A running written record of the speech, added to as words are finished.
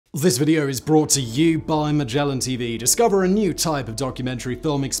This video is brought to you by Magellan TV. Discover a new type of documentary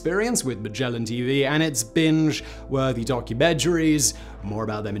film experience with Magellan TV and its binge-worthy documentaries. More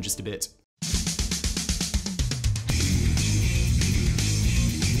about them in just a bit.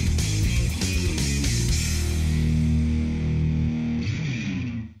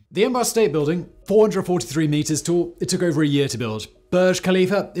 The Empire State Building, 443 meters tall, it took over a year to build. Burj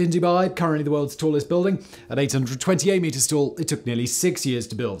Khalifa in Dubai, currently the world's tallest building, at 828 meters tall, it took nearly 6 years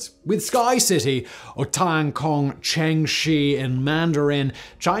to build. With Sky City, or Tiancong Chengxi in Mandarin,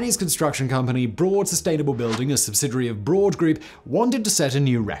 Chinese construction company Broad Sustainable Building, a subsidiary of Broad Group, wanted to set a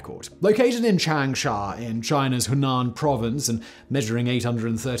new record. Located in Changsha in China's Hunan province and measuring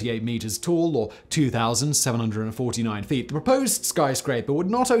 838 meters tall, or 2,749 feet, the proposed skyscraper would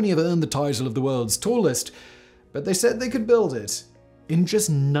not only have earned the title of the world's tallest, but they said they could build it in just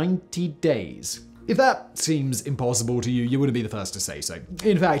 90 days. If that seems impossible to you, you wouldn't be the first to say so.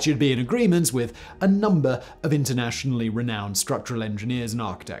 In fact, you'd be in agreement with a number of internationally renowned structural engineers and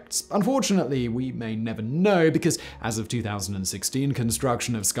architects. Unfortunately, we may never know because as of 2016,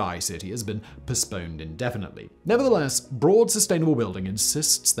 construction of Sky City has been postponed indefinitely. Nevertheless, Broad Sustainable Building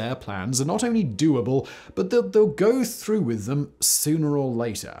insists their plans are not only doable, but that they'll go through with them sooner or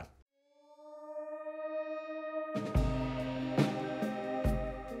later.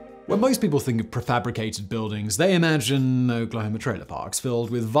 When most people think of prefabricated buildings, they imagine Oklahoma trailer parks filled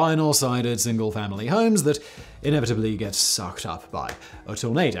with vinyl-sided single-family homes that inevitably get sucked up by a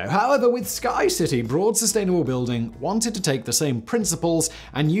tornado. However, with Sky City, Broad Sustainable Building wanted to take the same principles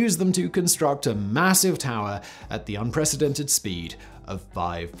and use them to construct a massive tower at the unprecedented speed of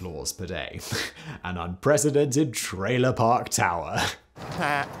 5 floors per day. An unprecedented trailer park tower.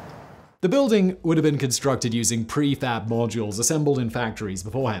 The building would have been constructed using prefab modules assembled in factories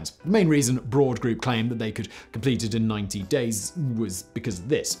beforehand. The main reason Broad Group claimed that they could complete it in 90 days was because of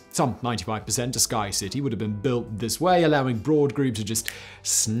this. Some 95% of Sky City would have been built this way, allowing Broad Group to just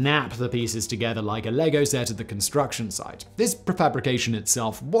snap the pieces together like a Lego set at the construction site. This prefabrication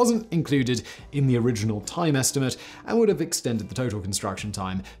itself wasn't included in the original time estimate and would have extended the total construction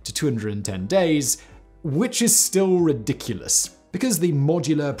time to 210 days, which is still ridiculous. Because the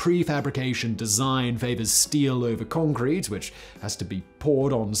modular prefabrication design favors steel over concrete, which has to be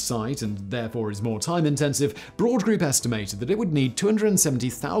poured on site and therefore is more time intensive, Broad Group estimated that it would need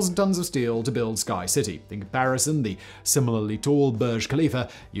 270,000 tons of steel to build Sky City. In comparison, the similarly tall Burj Khalifa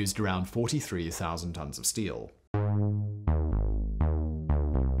used around 43,000 tons of steel.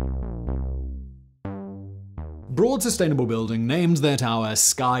 Broad Sustainable Building named their tower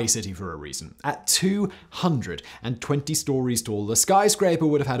Sky City for a reason. At 220 stories tall, the skyscraper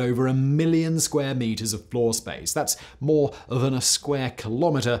would have had over 1 million square meters of floor space. That's more than a square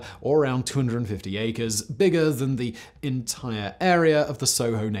kilometer, or around 250 acres, bigger than the entire area of the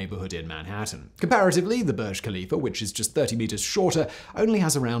Soho neighborhood in Manhattan. Comparatively, the Burj Khalifa, which is just 30 meters shorter, only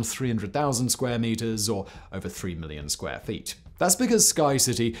has around 300,000 square meters, or over 3 million square feet. That's because Sky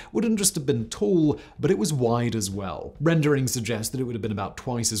City wouldn't just have been tall, but it was wide as well. Renderings suggest that it would have been about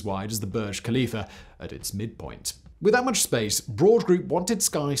twice as wide as the Burj Khalifa at its midpoint. With that much space, Broad Group wanted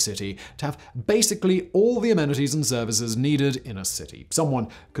Sky City to have basically all the amenities and services needed in a city. Someone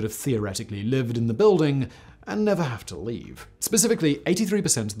could have theoretically lived in the building and never have to leave. Specifically,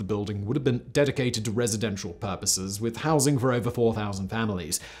 83% of the building would have been dedicated to residential purposes, with housing for over 4,000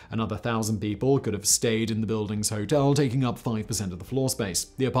 families. Another 1,000 people could have stayed in the building's hotel, taking up 5% of the floor space.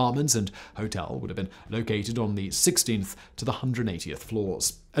 The apartments and hotel would have been located on the 16th to the 180th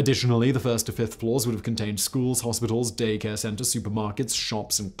floors. Additionally, the 1st to 5th floors would have contained schools, hospitals, daycare centers, supermarkets,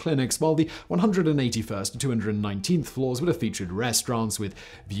 shops, and clinics, while the 181st to 219th floors would have featured restaurants with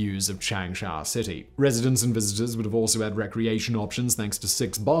views of Changsha City. Residents and visitors would have also had recreation options thanks to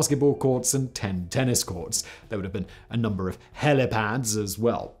 6 basketball courts and 10 tennis courts. There would have been a number of helipads as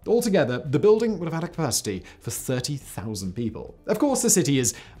well. Altogether, the building would have had a capacity for 30,000 people. Of course, the city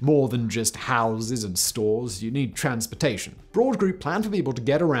is more than just houses and stores. You need transportation. Broad Group planned for people to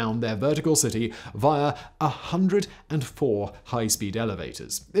get around their vertical city via 104 high-speed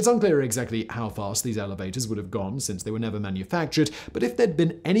elevators. It's unclear exactly how fast these elevators would have gone since they were never manufactured, but if there'd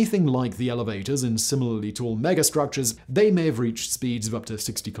been anything like the elevators in similarly tall megastructures, they may have reached speeds of up to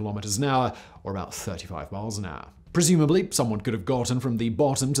 60 kilometers an hour, or about 35 miles an hour. Presumably, someone could have gotten from the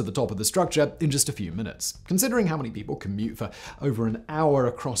bottom to the top of the structure in just a few minutes. Considering how many people commute for over an hour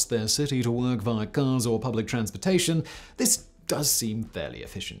across their city to work via cars or public transportation, this does seem fairly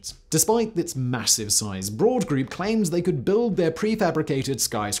efficient. Despite its massive size, Broad Group claims they could build their prefabricated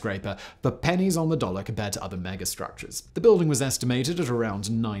skyscraper for pennies on the dollar compared to other megastructures. The building was estimated at around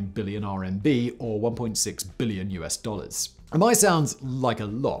 9 billion RMB, or $1.6 billion US. It might sound like a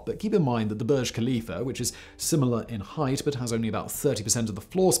lot, but keep in mind that the Burj Khalifa, which is similar in height but has only about 30% of the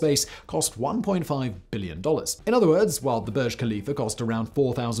floor space, cost $1.5 billion. In other words, while the Burj Khalifa cost around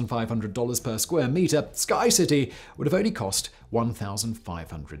 $4,500 per square meter, Sky City would have only cost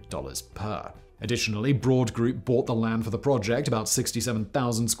 $1,500 per. Additionally, Broad Group bought the land for the project, about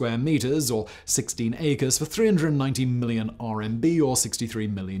 67,000 square meters or 16 acres, for 390 million RMB or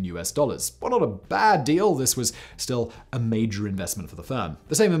 $63 million. Well, not a bad deal. This was still a major investment for the firm.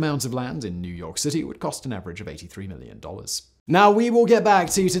 The same amount of land in New York City would cost an average of $83 million. Now, we will get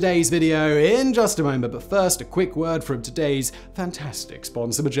back to today's video in just a moment, but first, a quick word from today's fantastic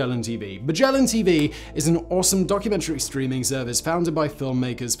sponsor, Magellan TV. Magellan TV is an awesome documentary streaming service founded by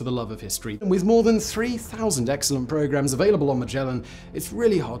filmmakers for the love of history. And with more than 3,000 excellent programs available on Magellan, it's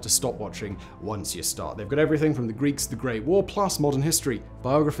really hard to stop watching once you start. They've got everything from the Greeks to the Great War, plus modern history,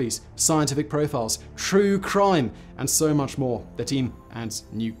 biographies, scientific profiles, true crime, and so much more. Their team adds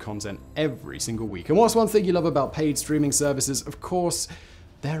new content every single week. And what's one thing you love about paid streaming services? Of course,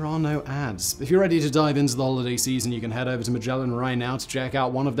 there are no ads. If you're ready to dive into the holiday season, you can head over to Magellan right now to check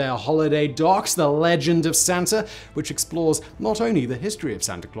out one of their holiday docs, The Legend of Santa, which explores not only the history of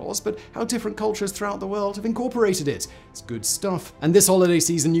Santa Claus, but how different cultures throughout the world have incorporated it. It's good stuff. And this holiday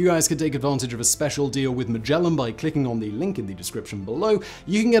season, you guys can take advantage of a special deal with Magellan by clicking on the link in the description below.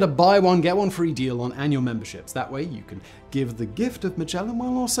 You can get a buy one, get one free deal on annual memberships. That way you can give the gift of Magellan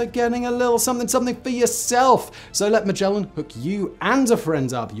while also getting a little something for yourself. So let Magellan hook you and a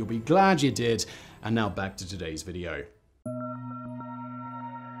friend up. You'll be glad you did. And now back to today's video.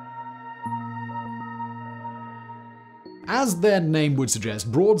 As their name would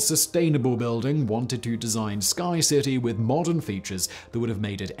suggest, Broad Sustainable Building wanted to design Sky City with modern features that would have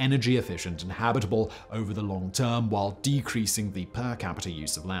made it energy efficient and habitable over the long term while decreasing the per capita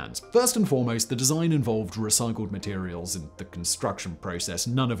use of land. First and foremost, the design involved recycled materials in the construction process,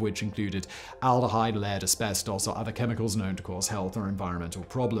 none of which included aldehyde, lead, asbestos, or other chemicals known to cause health or environmental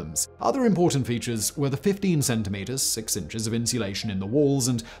problems. Other important features were the 15 centimeters, 6 inches of insulation in the walls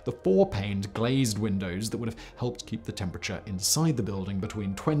and the 4-paned glazed windows that would have helped keep the temperature inside the building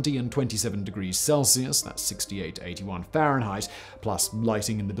between 20 and 27 degrees Celsius, that's 68 to 81 Fahrenheit, plus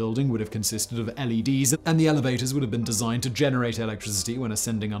lighting in the building would have consisted of LEDs, and the elevators would have been designed to generate electricity when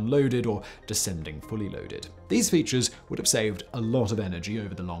ascending unloaded or descending fully loaded. These features would have saved a lot of energy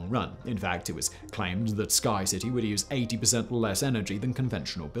over the long run. In fact, it was claimed that Sky City would use 80% less energy than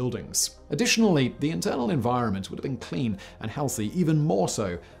conventional buildings. Additionally, the internal environment would have been clean and healthy, even more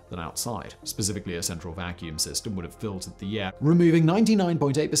so than outside. Specifically, a central vacuum system would have filtered the air, removing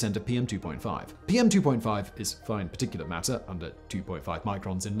 99.8% of PM2.5. PM2.5 is fine particulate matter under 2.5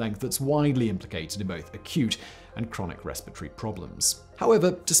 microns in length that's widely implicated in both acute and chronic respiratory problems.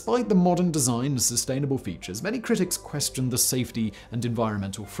 However, despite the modern design and sustainable features, many critics questioned the safety and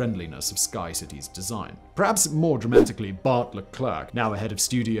environmental friendliness of Sky City's design. Perhaps more dramatically, Bart Leclerc, now a head of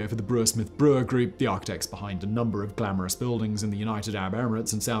studio for the Brewer Smith Brewer Group, the architects behind a number of glamorous buildings in the United Arab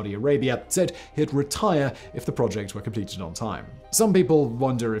Emirates and Saudi Arabia, said he'd retire if the project were completed on time. Some people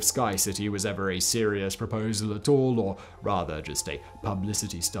wonder if Sky City was ever a serious proposal at all, or rather just a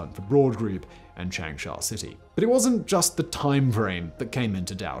publicity stunt for Broad Group and Changsha City. But it wasn't just the time frame that came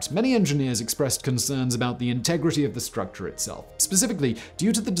into doubt. Many engineers expressed concerns about the integrity of the structure itself. Specifically,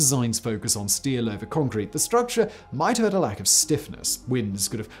 due to the design's focus on steel over concrete, the structure might have had a lack of stiffness. Winds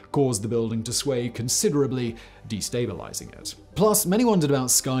could have caused the building to sway considerably, destabilizing it. Plus, many wondered about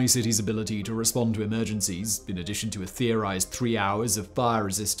Sky City's ability to respond to emergencies. In addition to a theorized 3 hours of fire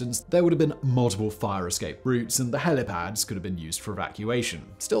resistance, there would have been multiple fire escape routes, and the helipads could have been used for evacuation.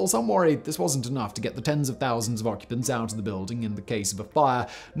 Still, some worried this wasn't enough to get the tens of thousands of occupants out of the building in the case of a fire,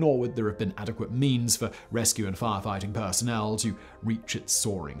 nor would there have been adequate means for rescue and firefighting personnel to reach its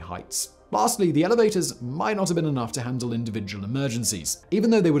soaring heights. Lastly, the elevators might not have been enough to handle individual emergencies. Even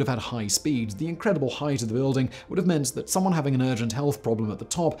though they would have had high speed, the incredible height of the building would have meant that someone having an urgent health problem at the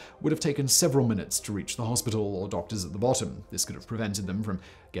top would have taken several minutes to reach the hospital or doctors at the bottom. This could have prevented them from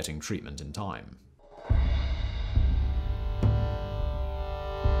getting treatment in time.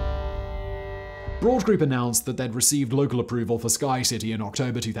 Broad Group announced that they'd received local approval for Sky City in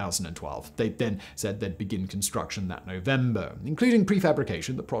October 2012. They then said they'd begin construction that November. Including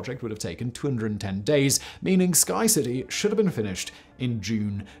prefabrication, the project would have taken 210 days, meaning Sky City should have been finished in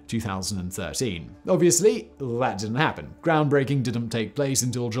June 2013. Obviously, that didn't happen. Groundbreaking didn't take place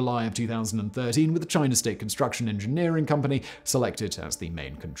until July of 2013, with the China State Construction Engineering Company selected as the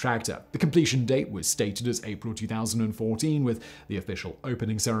main contractor. The completion date was stated as April 2014, with the official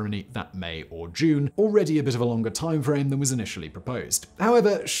opening ceremony that May or June, already a bit of a longer time frame than was initially proposed.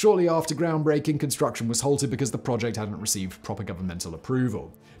 However, shortly after groundbreaking, construction was halted because the project hadn't received proper governmental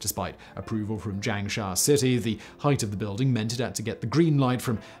approval. Despite approval from Changsha City, the height of the building meant it had to get the green light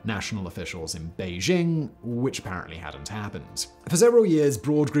from national officials in Beijing, which apparently hadn't happened. For several years,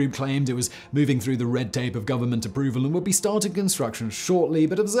 Broad Group claimed it was moving through the red tape of government approval and would be starting construction shortly,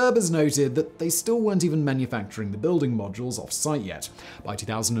 but observers noted that they still weren't even manufacturing the building modules off-site yet. By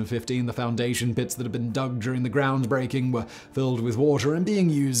 2015, the foundation pits that had been dug during the groundbreaking were filled with water and being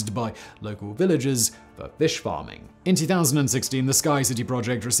used by local villagers for fish farming. In 2016, the Sky City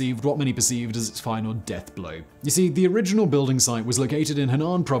project received what many perceived as its final death blow. You see, the original building site was located in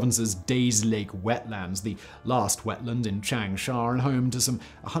Henan Province's Days Lake wetlands, the last wetland in Changsha and home to some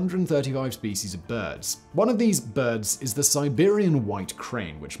 135 species of birds. One of these birds is the Siberian white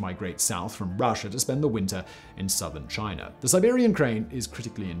crane, which migrates south from Russia to spend the winter in southern China. The Siberian crane is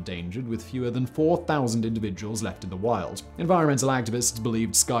critically endangered, with fewer than 4,000 individuals left in the wild. Environmental activists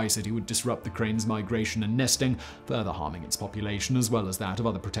believed Sky City would disrupt the crane's migration and nesting, further harming its population as well as that of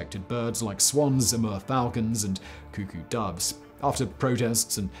other protected birds like swans, Amur falcons, and cuckoo doves. After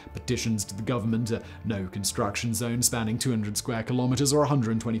protests and petitions to the government, a no construction zone spanning 200 square kilometers or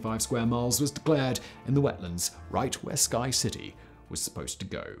 125 square miles was declared in the wetlands right where Sky City was supposed to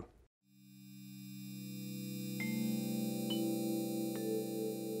go.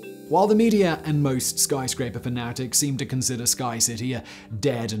 While the media and most skyscraper fanatics seem to consider Sky City a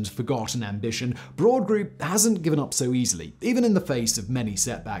dead and forgotten ambition, Broad Group hasn't given up so easily. Even in the face of many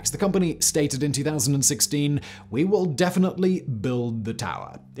setbacks, the company stated in 2016, "We will definitely build the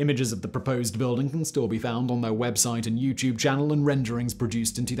tower." Images of the proposed building can still be found on their website and YouTube channel, and renderings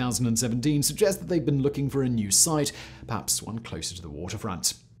produced in 2017 suggest that they've been looking for a new site, perhaps one closer to the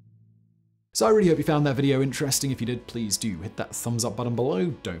waterfront. So I really hope you found that video interesting. If you did, please do hit that thumbs up button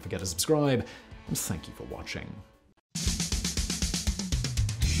below, don't forget to subscribe, and thank you for watching.